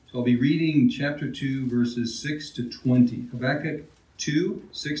So I'll be reading chapter 2, verses 6 to 20. Habakkuk 2,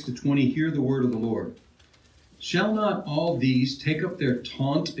 6 to 20. Hear the word of the Lord. Shall not all these take up their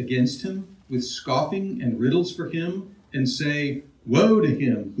taunt against him, with scoffing and riddles for him, and say, Woe to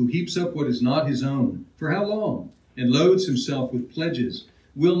him who heaps up what is not his own? For how long? And loads himself with pledges.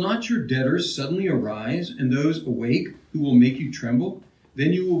 Will not your debtors suddenly arise, and those awake who will make you tremble?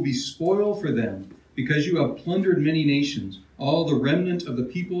 Then you will be spoil for them, because you have plundered many nations. All the remnant of the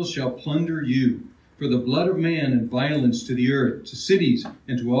people shall plunder you. For the blood of man and violence to the earth, to cities,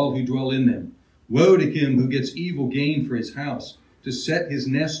 and to all who dwell in them. Woe to him who gets evil gain for his house, to set his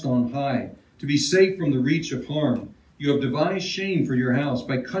nest on high, to be safe from the reach of harm. You have devised shame for your house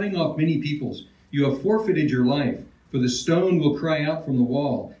by cutting off many peoples. You have forfeited your life, for the stone will cry out from the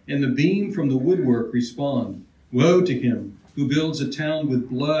wall, and the beam from the woodwork respond. Woe to him who builds a town with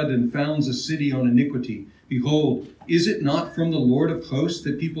blood and founds a city on iniquity. Behold, is it not from the Lord of hosts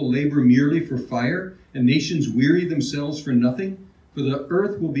that people labor merely for fire, and nations weary themselves for nothing? For the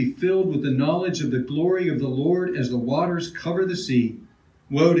earth will be filled with the knowledge of the glory of the Lord as the waters cover the sea.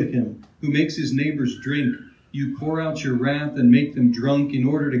 Woe to him who makes his neighbors drink. You pour out your wrath and make them drunk in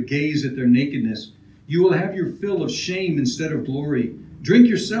order to gaze at their nakedness. You will have your fill of shame instead of glory. Drink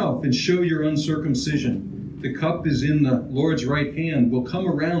yourself and show your uncircumcision. The cup is in the Lord's right hand, will come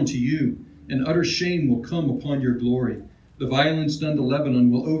around to you, and utter shame will come upon your glory. The violence done to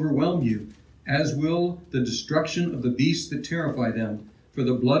Lebanon will overwhelm you, as will the destruction of the beasts that terrify them. For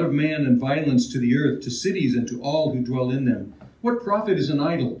the blood of man and violence to the earth, to cities and to all who dwell in them. What profit is an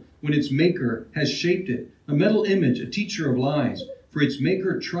idol when its maker has shaped it? A metal image, a teacher of lies. For its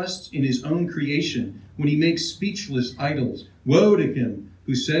maker trusts in his own creation when he makes speechless idols. Woe to him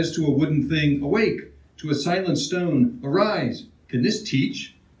who says to a wooden thing, Awake! To a silent stone, Arise! Can this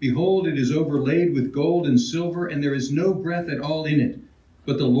teach? Behold, it is overlaid with gold and silver, and there is no breath at all in it.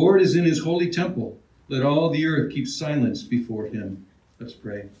 But the Lord is in his holy temple. Let all the earth keep silence before him. Let's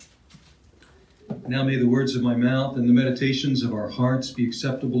pray. Now may the words of my mouth and the meditations of our hearts be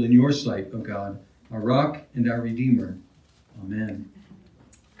acceptable in your sight, O God, our rock and our Redeemer. Amen.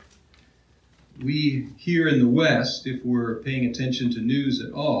 We here in the West, if we're paying attention to news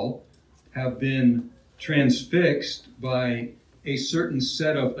at all, have been transfixed by a certain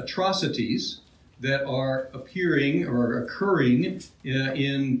set of atrocities that are appearing or occurring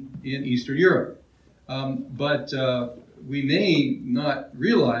in Eastern Europe. But we may not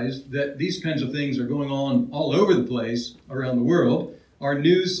realize that these kinds of things are going on all over the place around the world. Our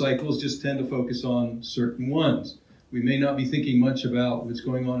news cycles just tend to focus on certain ones. We may not be thinking much about what's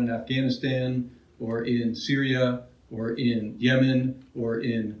going on in Afghanistan or in Syria or in Yemen or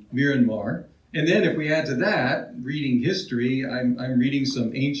in Myanmar. And then if we add to that, reading history, I'm reading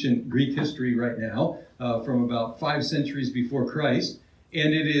some ancient Greek history right now from about 5 centuries before Christ.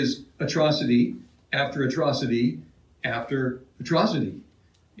 And it is atrocity after atrocity after atrocity.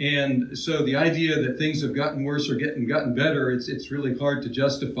 And so the idea that things have gotten worse or gotten better, it's really hard to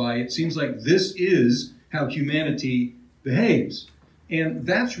justify. It seems like this is how humanity behaves. And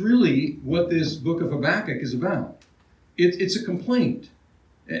that's really what this book of Habakkuk is about. It's a complaint.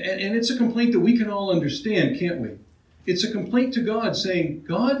 And it's a complaint that we can all understand, can't we? It's a complaint to God saying,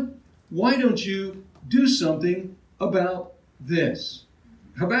 God, why don't you do something about this?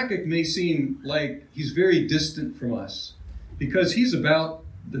 Habakkuk may seem like he's very distant from us because he's about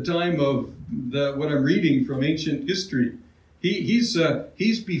the time of what I'm reading from ancient history. He's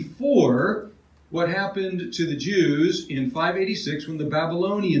before what happened to the Jews in 586 when the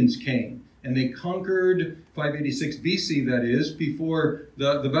Babylonians came. And they conquered, 586 BC that is, before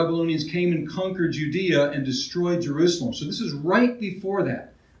the Babylonians came and conquered Judea and destroyed Jerusalem. So this is right before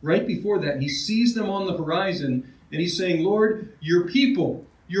that. And he sees them on the horizon and he's saying, Lord, your people,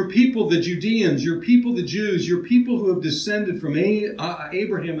 the Judeans, your people, the Jews, your people who have descended from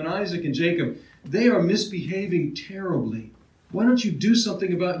Abraham and Isaac and Jacob, they are misbehaving terribly. Why don't you do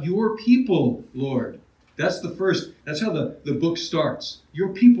something about your people, Lord? That's how the book starts. Your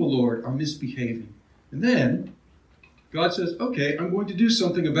people, Lord, are misbehaving. And then God says, okay, I'm going to do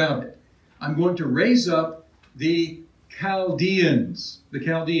something about it. I'm going to raise up the Chaldeans.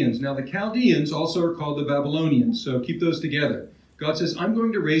 Now, the Chaldeans also are called the Babylonians, so keep those together. God says, I'm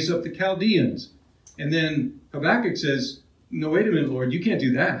going to raise up the Chaldeans. And then Habakkuk says, no, wait a minute, Lord, you can't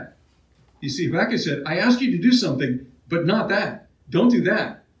do that. You see, Habakkuk said, I asked you to do something, but not that. Don't do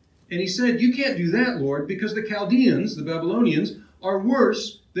that. And he said, you can't do that, Lord, because the Chaldeans, the Babylonians, are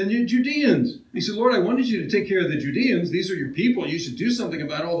worse than the Judeans. He said, Lord, I wanted you to take care of the Judeans. These are your people. You should do something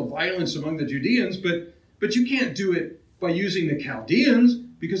about all the violence among the Judeans, but you can't do it by using the Chaldeans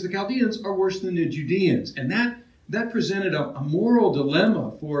because the Chaldeans are worse than the Judeans. And that presented a moral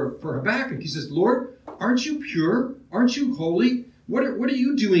dilemma for Habakkuk. He says, Lord, aren't you pure? Aren't you holy? What are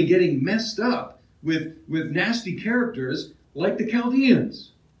you doing getting messed up with nasty characters like the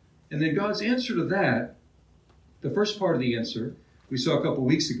Chaldeans? And then God's answer to that, the first part of the answer, we saw a couple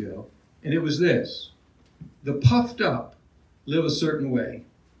weeks ago, and it was this: the puffed up live a certain way,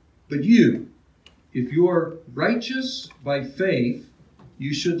 but you, if you're righteous by faith,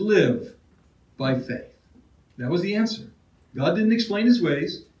 you should live by faith. That was the answer. God didn't explain his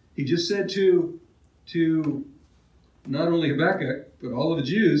ways. He just said to not only Habakkuk, but all of the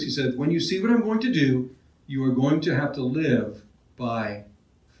Jews, he said, when you see what I'm going to do, you are going to have to live by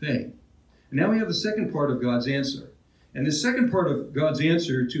faith. And now we have the second part of God's answer. And the second part of God's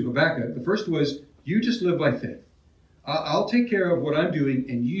answer to Habakkuk, the first was, you just live by faith. I'll take care of what I'm doing,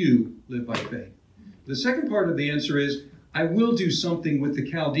 and you live by faith. The second part of the answer is, I will do something with the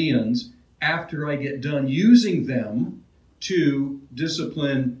Chaldeans after I get done using them to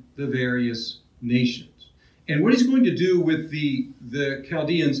discipline the various nations. And what he's going to do with the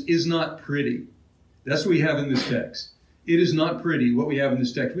Chaldeans is not pretty. That's what we have in this text. It is not pretty what we have in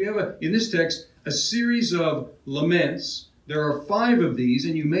this text. We have in this text a series of laments. There are 5 of these,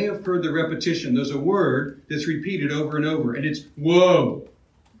 and you may have heard the repetition. There's a word that's repeated over and over, and it's woe.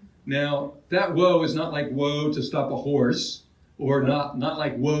 Now, that woe is not like woe to stop a horse, or not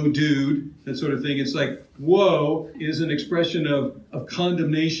like whoa dude, that sort of thing. It's like woe is an expression of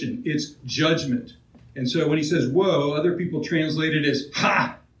condemnation. It's judgment. And so when he says woe, other people translate it as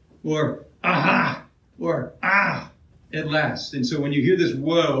ha, or aha, or ah, at last. And so when you hear this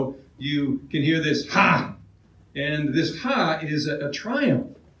woe, you can hear this ha. And this ha is a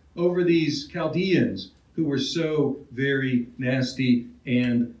triumph over these Chaldeans who were so very nasty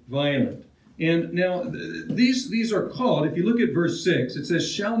and violent. And now these are called, if you look at verse 6, it says,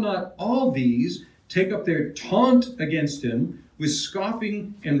 shall not all these take up their taunt against him with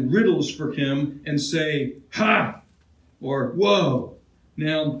scoffing and riddles for him and say, ha, or whoa.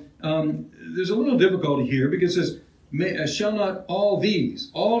 Now, there's a little difficulty here because it says, shall not all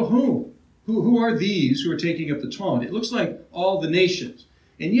these, all whom? Who are these who are taking up the taunt? It looks like all the nations.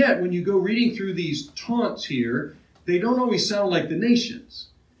 And yet, when you go reading through these taunts here, they don't always sound like the nations.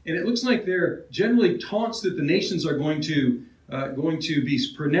 And it looks like they're generally taunts that the nations are going to be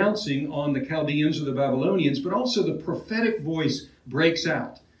pronouncing on the Chaldeans or the Babylonians, but also the prophetic voice breaks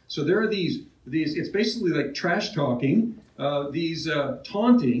out. So there are these it's basically like trash talking,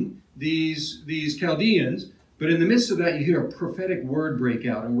 taunting these Chaldeans, but in the midst of that you hear a prophetic word break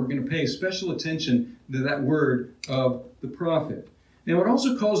out, and we're going to pay special attention to that word of the prophet. Now it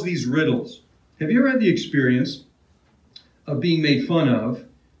also calls these riddles. Have you ever had the experience of being made fun of,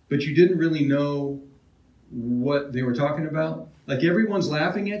 but you didn't really know what they were talking about? Like everyone's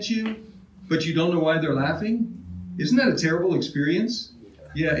laughing at you, but you don't know why they're laughing? Isn't that a terrible experience?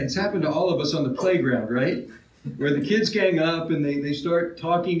 Yeah, it's happened to all of us on the playground, right? Where the kids gang up and they start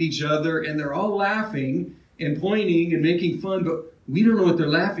talking to each other and they're all laughing and pointing and making fun, but we don't know what they're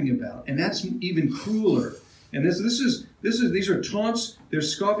laughing about. And that's even crueler. And these are taunts, they're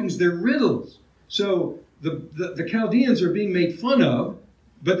scoffings, they're riddles. So the Chaldeans are being made fun of,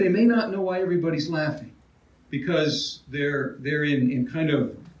 but they may not know why everybody's laughing, because they're in kind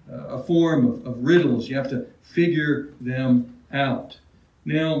of a form of riddles. You have to figure them out.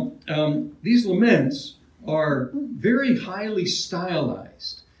 Now, these laments are very highly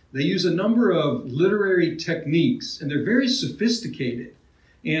stylized. They use a number of literary techniques, and they're very sophisticated.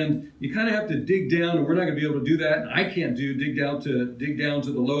 And you kind of have to dig down, and we're not going to be able to do that. And I can't dig down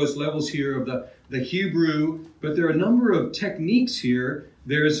to the lowest levels here of the Hebrew. But there are a number of techniques here.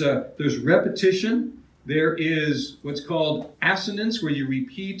 There's repetition. There is what's called assonance, where you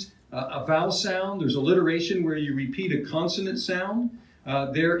repeat a vowel sound. There's alliteration, where you repeat a consonant sound.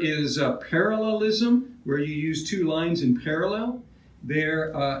 There is parallelism, where you use 2 lines in parallel.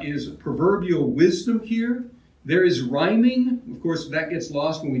 There is proverbial wisdom here. There is rhyming. Of course, that gets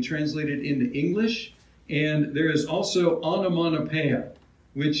lost when we translate it into English. And there is also onomatopoeia,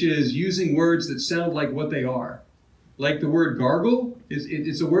 which is using words that sound like what they are. Like the word gargle,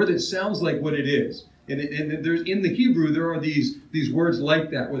 it's a word that sounds like what it is. And there's, in the Hebrew, there are these words like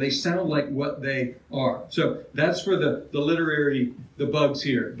that, where they sound like what they are. So that's for the bugs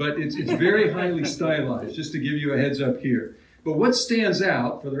here. But it's very highly stylized, just to give you a heads up here. But what stands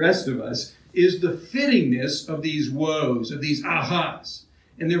out for the rest of us is the fittingness of these woes, of these ahas.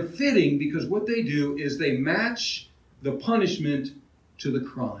 And they're fitting because what they do is they match the punishment to the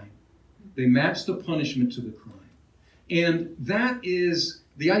crime. They match the punishment to the crime. And that is,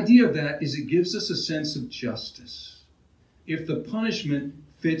 the idea of that is it gives us a sense of justice. If the punishment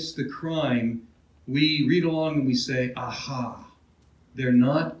fits the crime, we read along and we say, aha, they're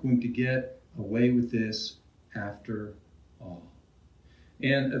not going to get away with this after all.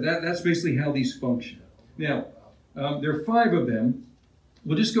 And that's basically how these function. Now, there are 5 of them.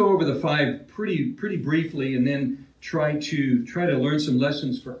 We'll just go over the 5 pretty briefly, and then try to learn some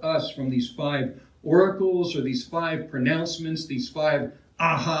lessons for us from these 5 oracles, or these 5 pronouncements, these 5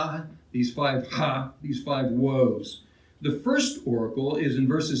 aha, these 5 ha, these 5 woes. The first oracle is in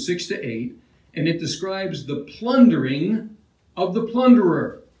verses 6 to 8, and it describes the plundering of the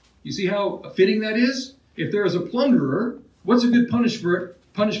plunderer. You see how fitting that is? If there is a plunderer, what's a good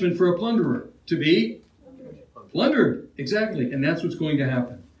punishment for a plunderer? To be plundered. Exactly. And that's what's going to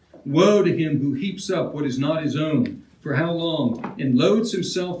happen. Woe to him who heaps up what is not his own. For how long? And loads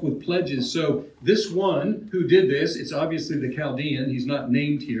himself with pledges. So this one who did this, it's obviously the Chaldean. He's not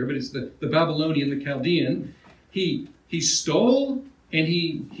named here, but it's the Babylonian, the Chaldean. He stole, and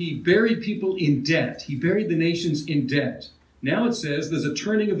he buried people in debt. He buried the nations in debt. Now it says there's a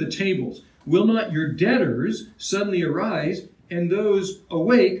turning of the tables. Will not your debtors suddenly arise, and those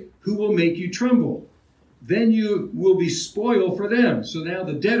awake who will make you tremble? Then you will be spoil for them. So now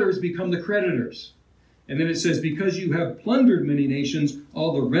the debtors become the creditors. And then it says, because you have plundered many nations,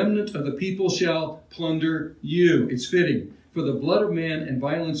 all the remnant of the people shall plunder you. It's fitting. For the blood of man and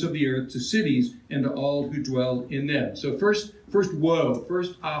violence of the earth to cities and to all who dwell in them. So first woe,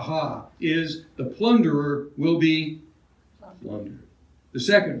 first aha, is the plunderer will be plundered. The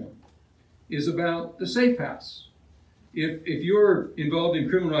second one is about the safe house. If you're involved in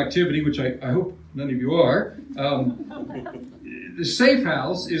criminal activity, which I hope none of you are, the safe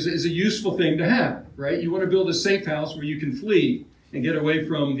house is a useful thing to have, right? You want to build a safe house where you can flee and get away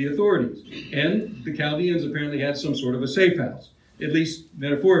from the authorities. And the Chaldeans apparently had some sort of a safe house, at least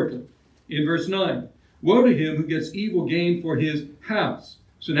metaphorically. In verse 9, woe to him who gets evil gain for his house.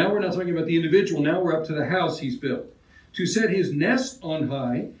 So now we're not talking about the individual, now we're up to the house he's built. To set his nest on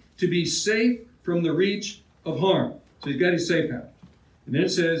high, to be safe from the reach of harm. So he's got his safe house. And then it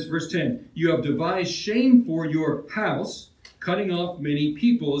says, verse 10, you have devised shame for your house, cutting off many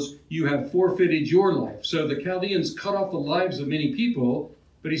peoples, you have forfeited your life. So the Chaldeans cut off the lives of many people,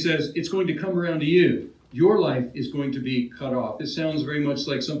 but he says, it's going to come around to you. Your life is going to be cut off. This sounds very much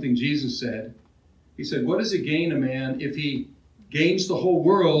like something Jesus said. He said, what does it gain a man if he gains the whole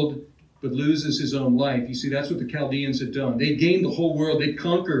world, but loses his own life? You see, that's what the Chaldeans had done. They gained the whole world. They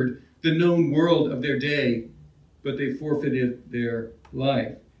conquered the known world of their day, but they forfeited their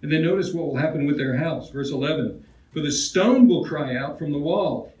life. And then notice what will happen with their house. Verse 11, for the stone will cry out from the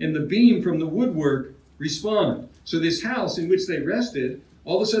wall, and the beam from the woodwork respond. So this house in which they rested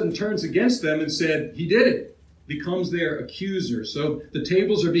all of a sudden turns against them and said, he did it, becomes their accuser. So the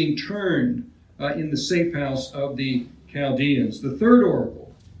tables are being turned in the safe house of the Chaldeans. The third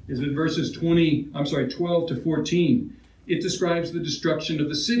oracle is in verses 12 to 14. It describes the destruction of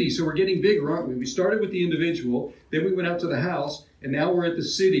the city. So we're getting bigger, aren't we? We started with the individual, then we went out to the house, and now we're at the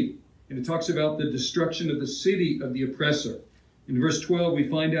city. And it talks about the destruction of the city of the oppressor. In verse 12, we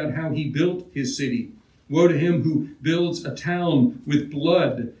find out how he built his city. Woe to him who builds a town with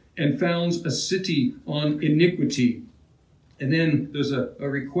blood and founds a city on iniquity. And then there's a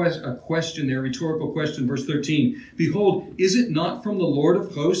question there, a rhetorical question, verse 13. Behold, is it not from the Lord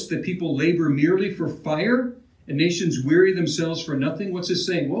of hosts that people labor merely for fire, and nations weary themselves for nothing? What's this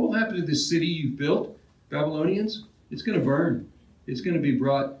saying? What will happen to this city you've built, Babylonians? It's going to burn. It's going to be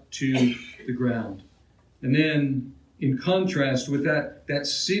brought to the ground. And then, in contrast with that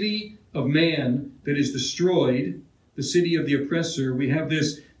city of man that is destroyed, the city of the oppressor, we have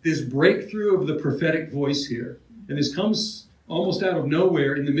this breakthrough of the prophetic voice here. And this comes almost out of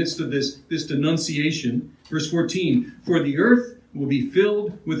nowhere in the midst of this denunciation. Verse 14, for the earth will be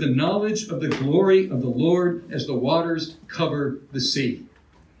filled with the knowledge of the glory of the Lord as the waters cover the sea.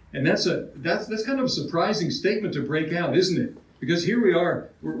 And that's kind of a surprising statement to break out, isn't it? Because here we are,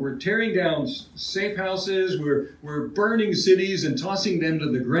 we're tearing down safe houses, we're burning cities and tossing them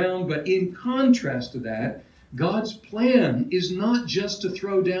to the ground. But in contrast to that, God's plan is not just to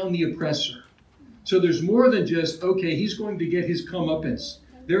throw down the oppressor. So there's more than just, okay, he's going to get his comeuppance.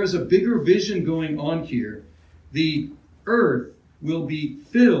 There is a bigger vision going on here. The earth will be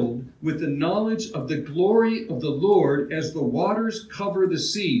filled with the knowledge of the glory of the Lord as the waters cover the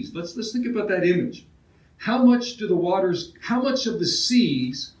seas. Let's think about that image. How much of the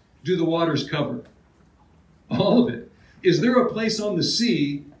seas do the waters cover? All of it. Is there a place on the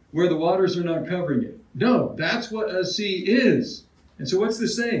sea where the waters are not covering it? No, that's what a sea is. And so what's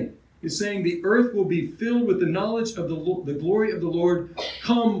this saying? It's saying the earth will be filled with the knowledge of the glory of the Lord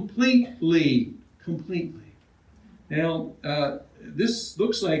completely. Completely. Now, this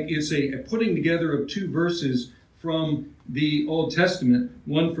looks like it's a putting together of two verses from the Old Testament,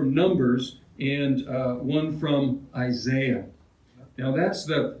 one from Numbers and one from Isaiah. Now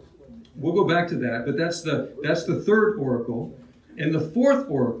we'll go back to that, but that's the third oracle. And the fourth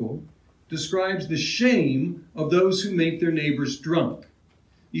oracle describes the shame of those who make their neighbors drunk.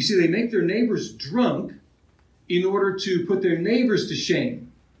 You see, they make their neighbors drunk in order to put their neighbors to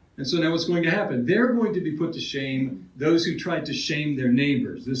shame. And so now what's going to happen? They're going to be put to shame, those who tried to shame their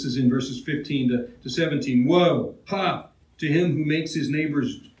neighbors. This is in verses 15 to 17. Woe, ha, to him who makes his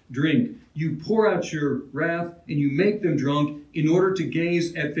neighbors drink. You pour out your wrath and you make them drunk in order to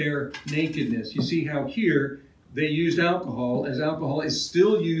gaze at their nakedness. You see how here they used alcohol, as alcohol is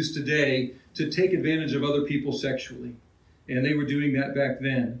still used today to take advantage of other people sexually. And they were doing that back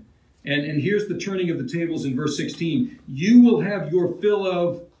then. And here's the turning of the tables in verse 16. You will have your fill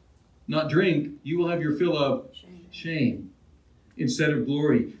of, not drink, you will have your fill of shame instead of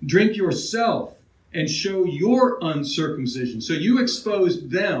glory. Drink yourself and show your uncircumcision. So you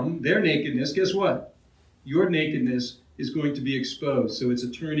exposed them, their nakedness. Guess what? Your nakedness is going to be exposed. So it's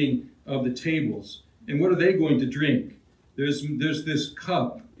a turning of the tables. And what are they going to drink? There's this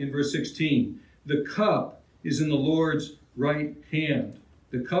cup in verse 16. The cup is in the Lord's right hand.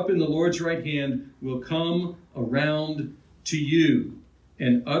 The cup in the Lord's right hand will come around to you,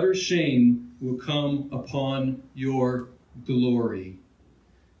 and utter shame will come upon your glory.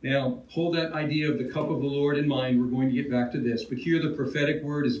 Now, hold that idea of the cup of the Lord in mind. We're going to get back to this. But here the prophetic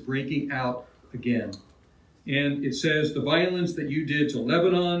word is breaking out again. And it says, the violence that you did to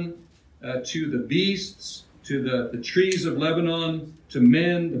Lebanon, to the beasts, to the trees of Lebanon, to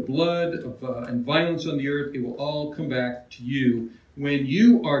men, the blood and violence on the earth, it will all come back to you when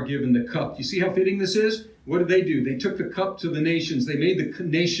you are given the cup. You see how fitting this is? What did they do? They took the cup to the nations. They made the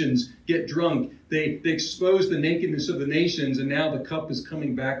nations get drunk. They exposed the nakedness of the nations, and now the cup is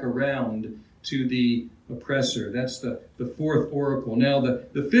coming back around to the oppressor. That's the fourth oracle. Now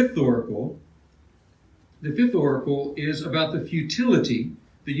the fifth oracle is about the futility,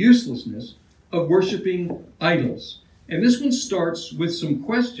 the uselessness of worshiping idols. And this one starts with some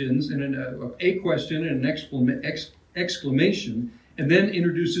questions, and a question and an exclamation, and then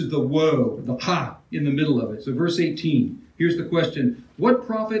introduces the woe, the ha, in the middle of it. So verse 18, here's the question. What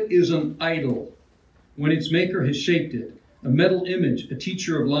profit is an idol when its maker has shaped it? A metal image, a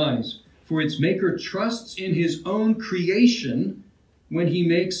teacher of lies. For its maker trusts in his own creation when he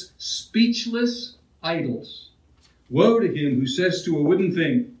makes speechless idols. Woe to him who says to a wooden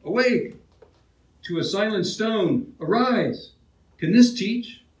thing, awake, to a silent stone, arise. Can this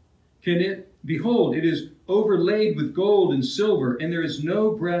teach? Can it? Behold, it is overlaid with gold and silver, and there is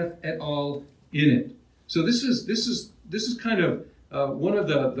no breath at all in it. So this is kind of one of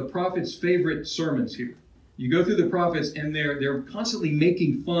the prophet's favorite sermons here. You go through the prophets, and they're constantly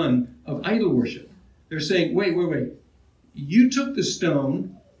making fun of idol worship. They're saying, wait. You took the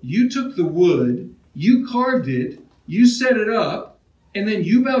stone, you took the wood, you carved it, you set it up, and then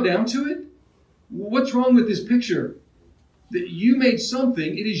you bow down to it? What's wrong with this picture? That you made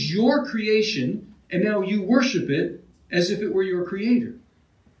something, it is your creation, and now you worship it as if it were your creator.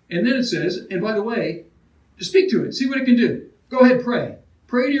 And then it says, and by the way, speak to it, see what it can do. Go ahead, pray.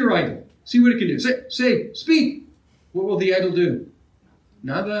 Pray to your idol, see what it can do. Say, speak. What will the idol do?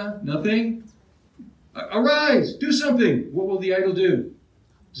 Nada, nothing. Arise, do something. What will the idol do?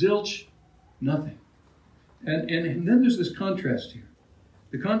 Zilch, nothing. And then there's this contrast here.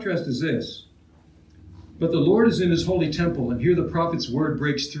 The contrast is this. But the Lord is in his holy temple, and here the prophet's word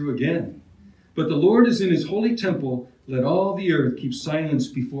breaks through again. But the Lord is in his holy temple, let all the earth keep silence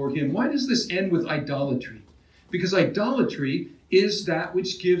before him. Why does this end with idolatry? Because idolatry is that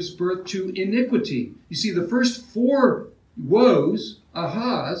which gives birth to iniquity. You see, the first four woes,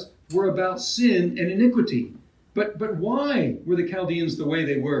 ahas, were about sin and iniquity. But why were the Chaldeans the way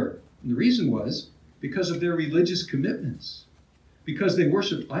they were? And the reason was because of their religious commitments, because they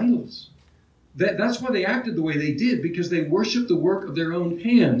worshiped idols. That's why they acted the way they did, because they worshiped the work of their own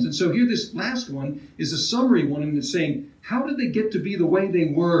hands. And so here this last one is a summary one, and it's saying, how did they get to be the way they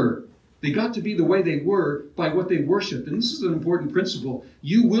were? They got to be the way they were by what they worshiped. And this is an important principle.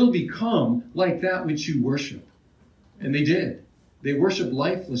 You will become like that which you worship. And they did. They worshiped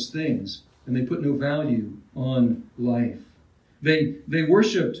lifeless things, and they put no value on life. They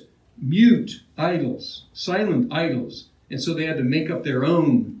worshipped mute idols, silent idols, and so they had to make up their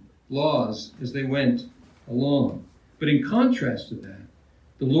own laws as they went along. But in contrast to that,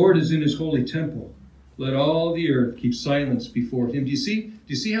 the Lord is in his holy temple. Let all the earth keep silence before him. Do you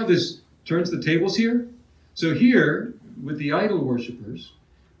see how this turns the tables here? So here, with the idol worshippers,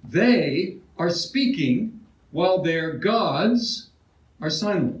 they are speaking while their gods are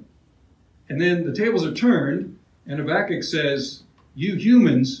silent. And then the tables are turned, and Habakkuk says, you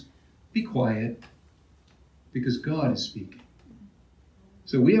humans, be quiet, because God is speaking.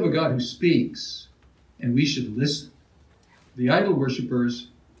 So we have a God who speaks, and we should listen. The idol worshippers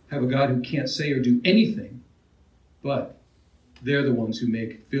have a God who can't say or do anything, but they're the ones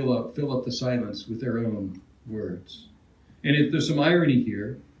who fill up the silence with their own words. And there's some irony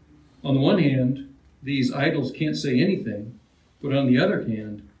here. On the one hand, these idols can't say anything, but on the other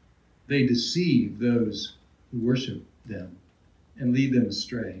hand, they deceive those who worship them and lead them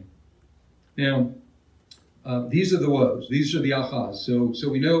astray. Now, these are the woes. These are the ahas. So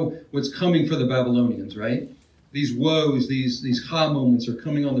we know what's coming for the Babylonians, right? These woes, these ha moments are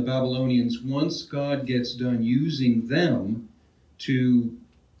coming on the Babylonians once God gets done using them to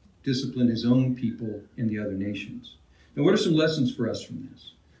discipline his own people and the other nations. Now, what are some lessons for us from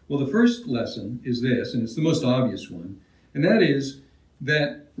this? Well, the first lesson is this, and it's the most obvious one, and that is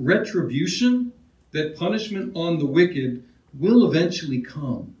that retribution, that punishment on the wicked will eventually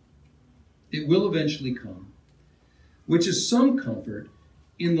come. It will eventually come, which is some comfort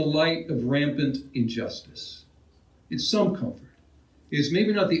in the light of rampant injustice. It's some comfort. It's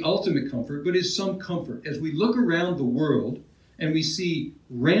maybe not the ultimate comfort, but it's some comfort. As we look around the world and we see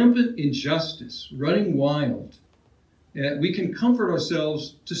rampant injustice running wild, we can comfort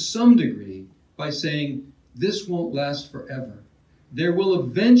ourselves to some degree by saying, this won't last forever. There will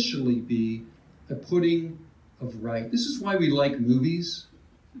eventually be a putting of right. This is why we like movies,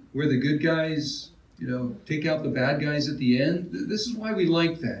 where the good guys, take out the bad guys at the end. This is why we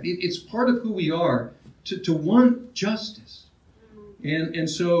like that. It's part of who we are to want justice. And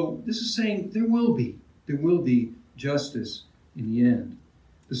so this is saying there will be justice in the end.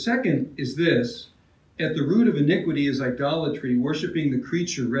 The second is this: at the root of iniquity is idolatry, worshiping the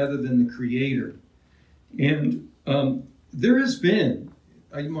creature rather than the creator. And there has been,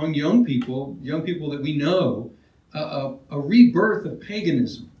 among young people that we know, a rebirth of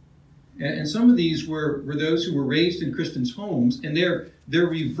paganism. And some of these were those who were raised in Christians' homes, and they're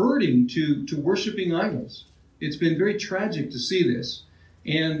reverting to worshiping idols. It's been very tragic to see this.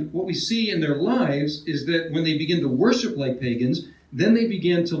 And what we see in their lives is that when they begin to worship like pagans, then they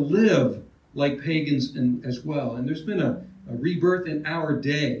begin to live like pagans as well. And there's been a rebirth in our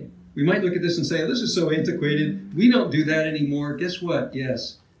day. We might look at this and say, oh, this is so antiquated. We don't do that anymore. Guess what?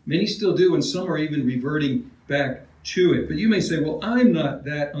 Yes, many still do, and some are even reverting back to it. But you may say, well, I'm not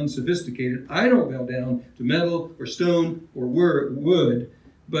that unsophisticated. I don't bow down to metal or stone or wood.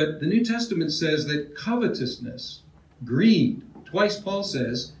 But the New Testament says that covetousness, greed, twice Paul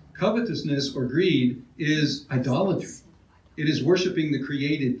says, covetousness or greed is idolatry. It is worshiping the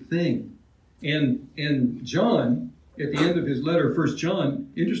created thing. And John, at the end of his letter, 1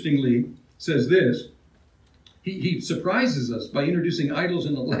 John, interestingly, says this. He surprises us by introducing idols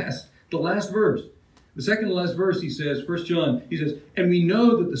in the last verse. The second to last verse, he says, 1 John, he says, and we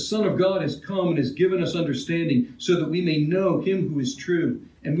know that the Son of God has come and has given us understanding so that we may know him who is true.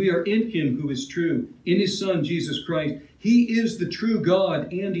 And we are in him who is true, in his Son, Jesus Christ. He is the true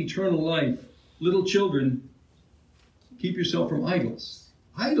God and eternal life. Little children, keep yourself from idols.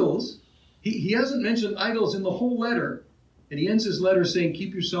 Idols? He hasn't mentioned idols in the whole letter. And he ends his letter saying,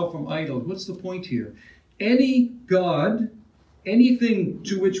 keep yourself from idols. What's the point here? Any God, anything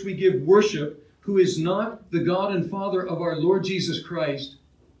to which we give worship, who is not the God and Father of our Lord Jesus Christ,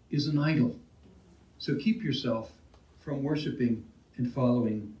 is an idol. So keep yourself from worshiping and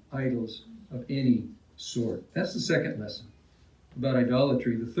following idols of any sort. That's the second lesson about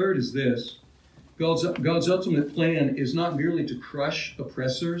idolatry. The third is this: God's ultimate plan is not merely to crush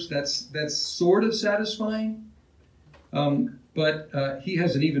oppressors. That's sort of satisfying. But he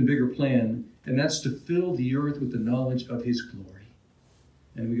has an even bigger plan, and that's to fill the earth with the knowledge of his glory.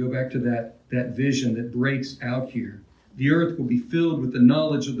 And we go back to that vision that breaks out here. The earth will be filled with the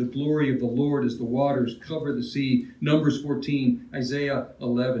knowledge of the glory of the Lord as the waters cover the sea. Numbers 14, Isaiah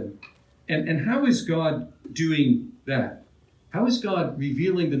 11. And how is God doing that? How is God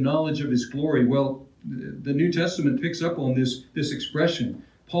revealing the knowledge of his glory? Well, the New Testament picks up on this expression.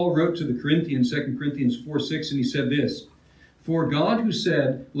 Paul wrote to the Corinthians, 2 Corinthians 4:6, and he said this: For God who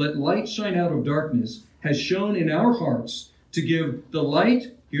said, let light shine out of darkness, has shone in our hearts to give the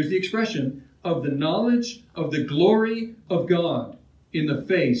light, here's the expression, of the knowledge of the glory of God in the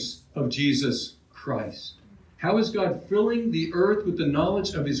face of Jesus Christ. How is God filling the earth with the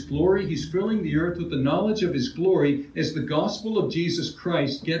knowledge of his glory? He's filling the earth with the knowledge of his glory as the gospel of Jesus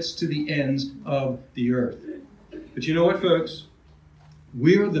Christ gets to the ends of the earth. But you know what, folks?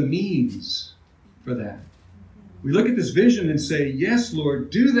 We're the means for that. We look at this vision and say, yes, Lord,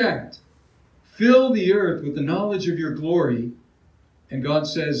 do that. Fill the earth with the knowledge of your glory. And God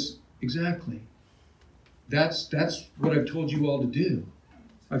says, exactly. That's what I've told you all to do.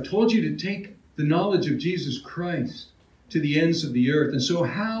 I've told you to take the knowledge of Jesus Christ to the ends of the earth. And so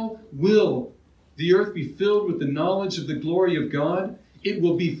how will the earth be filled with the knowledge of the glory of God? It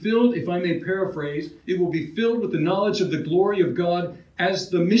will be filled, if I may paraphrase, it will be filled with the knowledge of the glory of God as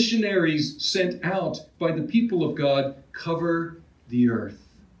the missionaries sent out by the people of God cover the earth.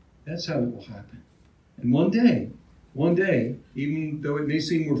 That's how it will happen. And one day, even though it may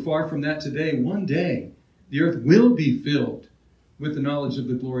seem we're far from that today, one day the earth will be filled with the knowledge of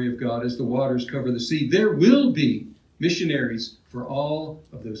the glory of God as the waters cover the sea. There will be missionaries for all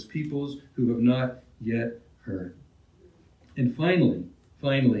of those peoples who have not yet heard. And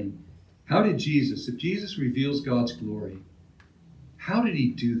finally, how did Jesus, if Jesus reveals God's glory, how did he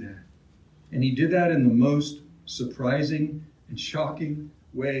do that? And he did that in the most surprising and shocking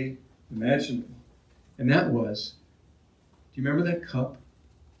way imaginable. And that was, do you remember that cup?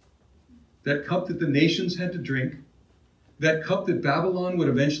 That cup that the nations had to drink? That cup that Babylon would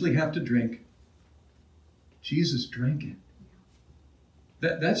eventually have to drink? Jesus drank it.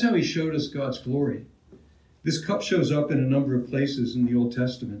 That's how he showed us God's glory. This cup shows up in a number of places in the Old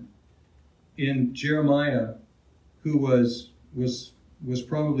Testament. In Jeremiah, who was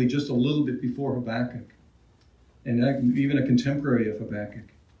probably just a little bit before Habakkuk, and even a contemporary of Habakkuk.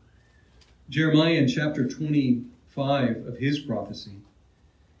 Jeremiah in chapter 25 of his prophecy,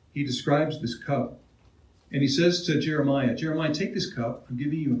 he describes this cup. And he says to Jeremiah, take this cup. I'm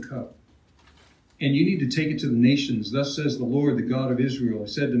giving you a cup. And you need to take it to the nations. Thus says the Lord, the God of Israel,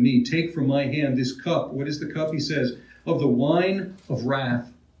 said to me, take from my hand this cup. What is the cup? He says, of the wine of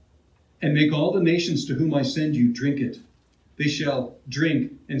wrath, and make all the nations to whom I send you drink it. They shall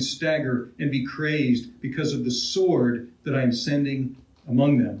drink and stagger and be crazed because of the sword that I am sending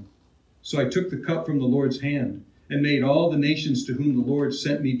among them. So I took the cup from the Lord's hand and made all the nations to whom the Lord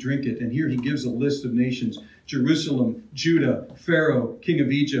sent me drink it. And here he gives a list of nations: Jerusalem, Judah, Pharaoh, king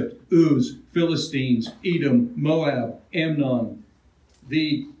of Egypt, Uz, Philistines, Edom, Moab, Ammon,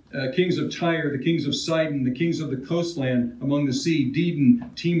 the kings of Tyre, the kings of Sidon, the kings of the coastland among the sea,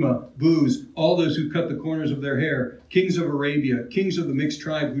 Dedan, Tema, Buz, all those who cut the corners of their hair, kings of Arabia, kings of the mixed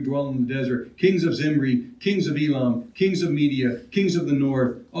tribe who dwell in the desert, kings of Zimri, kings of Elam, kings of Media, kings of the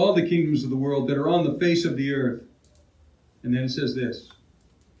north, all the kingdoms of the world that are on the face of the earth. And then it says this,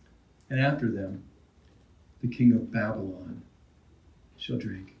 and after them, the king of Babylon shall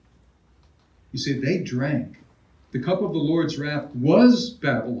drink. You see, they drank. The cup of the Lord's wrath was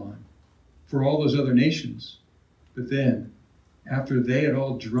Babylon for all those other nations. But then, after they had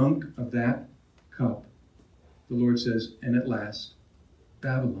all drunk of that cup, the Lord says, and at last,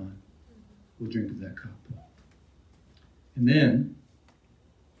 Babylon will drink of that cup. And then,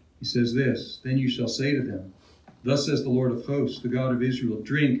 he says this, then you shall say to them, thus says the Lord of hosts, the God of Israel,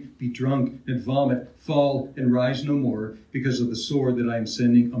 drink, be drunk, and vomit, fall, and rise no more, because of the sword that I am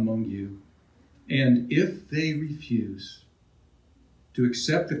sending among you. And if they refuse to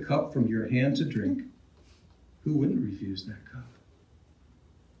accept the cup from your hand to drink, who wouldn't refuse that cup?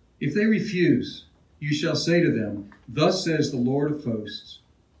 If they refuse, you shall say to them, thus says the Lord of hosts,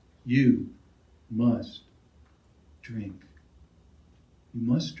 you must drink. You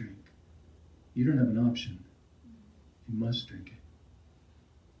must drink. You don't have an option. You must drink it.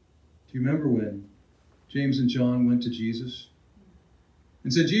 Do you remember when James and John went to Jesus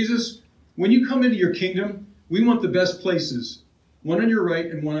and said, Jesus, when you come into your kingdom, we want the best places, one on your right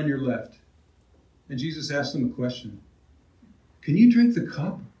and one on your left. And Jesus asked them a question. Can you drink the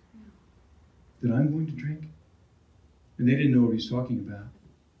cup that I'm going to drink? And they didn't know what he was talking about.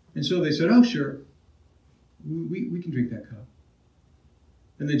 And so they said, oh, sure, we can drink that cup.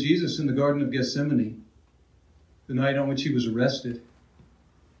 And then Jesus, in the Garden of Gethsemane, the night on which he was arrested,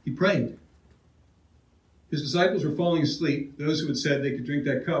 he prayed. His disciples were falling asleep. Those who had said they could drink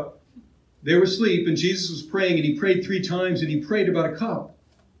that cup, they were asleep, and Jesus was praying, and he prayed 3 times, and he prayed about a cup.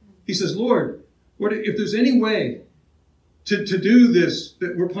 He says, Lord, if there's any way to do this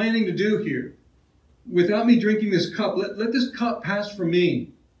that we're planning to do here, without me drinking this cup, let this cup pass from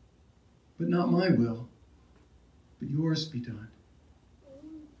me. But not my will, but yours be done.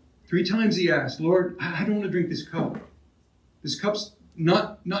 3 times he asked, Lord, I don't want to drink this cup. This cup's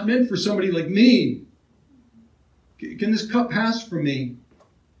not meant for somebody like me. Can this cup pass from me?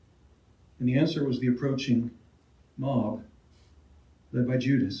 And the answer was the approaching mob, led by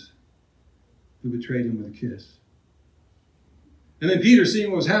Judas, who betrayed him with a kiss. And then Peter, seeing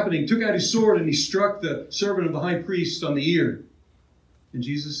what was happening, took out his sword and he struck the servant of the high priest on the ear. And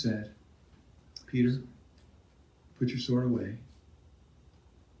Jesus said, Peter, put your sword away.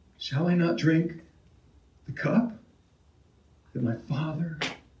 Shall I not drink the cup that my Father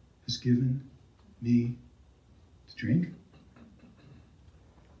has given me to drink?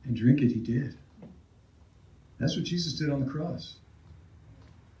 And drink it he did. That's what Jesus did on the cross.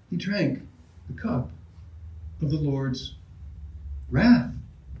 He drank the cup of the Lord's wrath.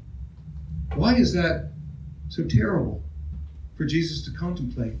 Why is that so terrible for Jesus to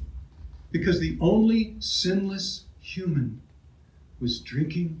contemplate? Because the only sinless human was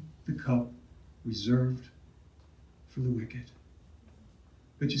drinking the cup reserved for the wicked.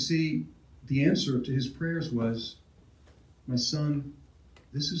 But you see, the answer to his prayers was, my son,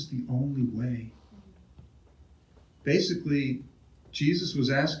 this is the only way. Basically, Jesus was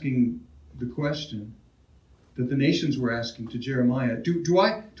asking the question that the nations were asking to Jeremiah. Do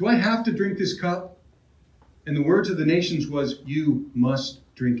I have to drink this cup? And the word to the nations was, you must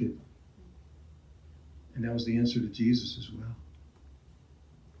drink it. And that was the answer to Jesus as well.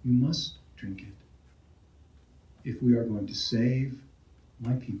 You must drink it if we are going to save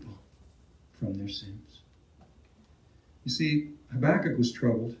my people from their sins. You see, Habakkuk was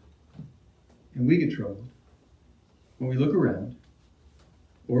troubled, and we get troubled when we look around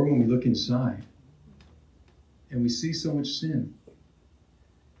or when we look inside and we see so much sin.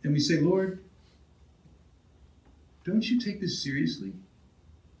 And we say, Lord, don't you take this seriously?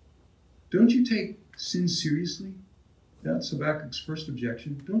 Don't you take sin seriously? That's Habakkuk's first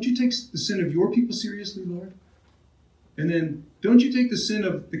objection. Don't you take the sin of your people seriously, Lord? And then, don't you take the sin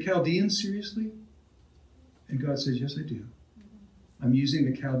of the Chaldeans seriously? And God says, yes, I do. I'm using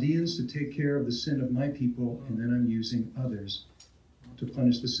the Chaldeans to take care of the sin of my people, and then I'm using others to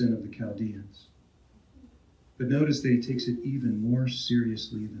punish the sin of the Chaldeans. But notice that he takes it even more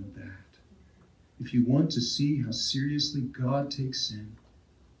seriously than that. If you want to see how seriously God takes sin,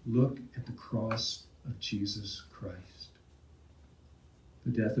 look at the cross of Jesus Christ.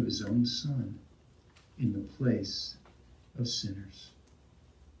 The death of his own son in the place of sinners.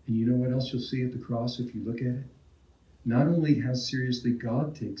 And you know what else you'll see at the cross if you look at it? Not only how seriously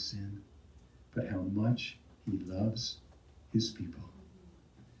God takes sin, but how much he loves his people.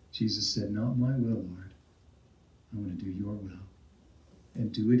 Jesus said, not my will, Lord. I want to do your will.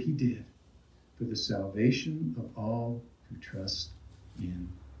 And do it he did for the salvation of all who trust in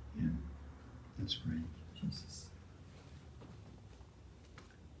him. Let's pray. Jesus.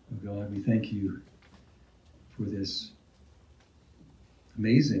 Oh God, we thank you for this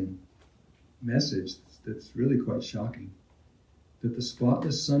amazing message that's really quite shocking. That the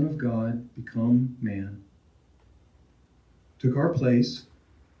spotless Son of God, become man, took our place,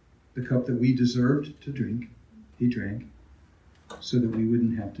 the cup that we deserved to drink, he drank, so that we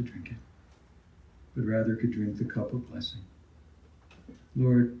wouldn't have to drink it, but rather could drink the cup of blessing.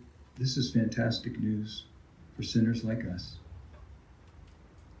 Lord, this is fantastic news for sinners like us.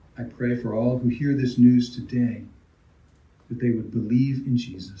 I pray for all who hear this news today that they would believe in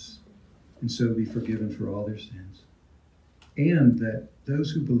Jesus and so be forgiven for all their sins. And that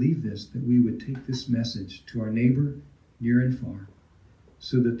those who believe this, that we would take this message to our neighbor near and far,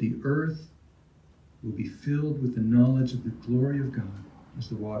 so that the earth will be filled with the knowledge of the glory of God as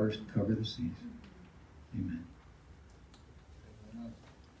the waters cover the seas. Amen.